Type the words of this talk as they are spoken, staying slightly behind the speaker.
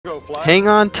Hang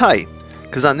on tight,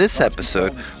 because on this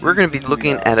episode, we're going to be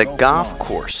looking at a golf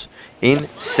course in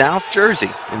South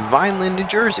Jersey, in Vineland, New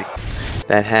Jersey,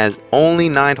 that has only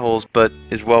 9 holes but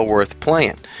is well worth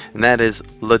playing, and that is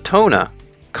Latona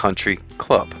Country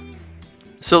Club.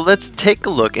 So let's take a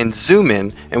look and zoom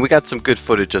in, and we got some good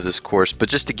footage of this course, but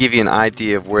just to give you an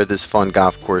idea of where this fun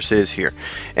golf course is here.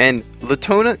 And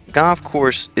Latona Golf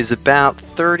Course is about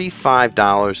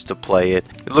 $35 to play it.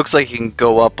 It looks like you can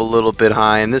go up a little bit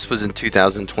high, and this was in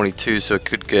 2022, so it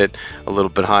could get a little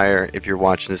bit higher if you're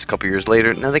watching this a couple years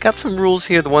later. Now they got some rules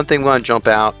here. The one thing we want to jump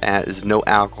out at is no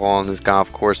alcohol on this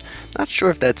golf course. Not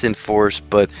sure if that's enforced,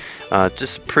 but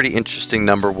just a pretty interesting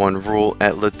 #1 rule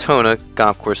at Latona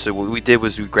Golf Course. So what we did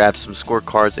was we grabbed some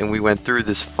scorecards and we went through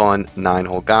this fun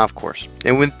 9-hole golf course.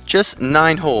 And with just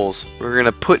 9 holes, we're going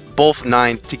to put both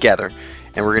 9 together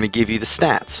and we're going to give you the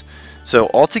stats. So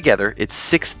altogether, it's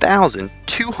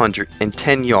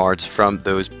 6,210 yards from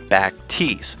those back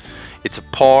tees. It's a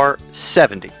par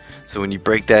 70. So when you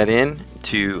break that in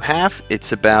to half,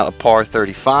 it's about a par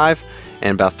 35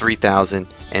 and about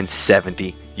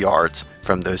 3,070 yards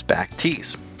from those back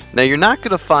tees. Now you're not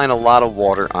going to find a lot of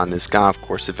water on this golf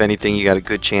course. If anything, you got a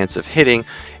good chance of hitting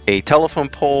a telephone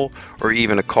pole or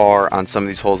even a car on some of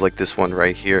these holes like this one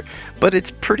right here. But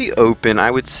it's pretty open. I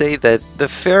would say that the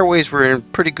fairways were in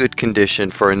pretty good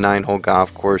condition for a 9-hole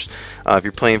golf course. If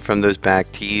you're playing from those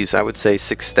back tees, I would say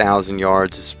 6,000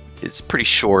 yards is pretty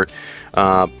short.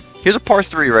 Here's a par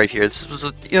 3 right here. This was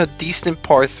a decent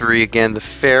par 3. Again, the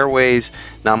fairways,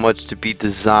 not much to be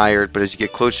desired, but as you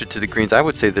get closer to the greens, I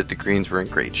would say that the greens were in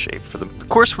great shape for them. The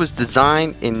course was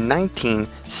designed in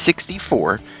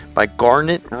 1964 by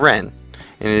Garnet Wren,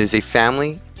 and it is a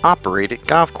family-operated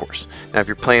golf course. Now, if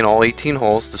you're playing all 18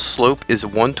 holes, the slope is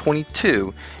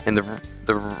 122, and the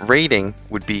rating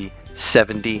would be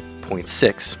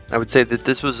 70.6. I would say that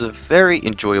this was a very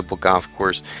enjoyable golf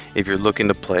course if you're looking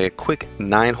to play a quick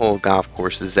 9-hole golf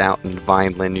courses out in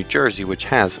Vineland, New Jersey, which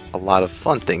has a lot of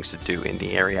fun things to do in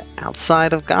the area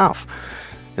outside of golf.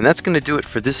 And that's going to do it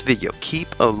for this video.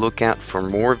 Keep a lookout for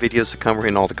more videos to come. We're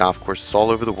in all the golf courses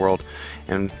all over the world,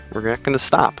 and we're not going to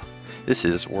stop. This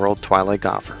is World Twilight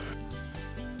Golfer.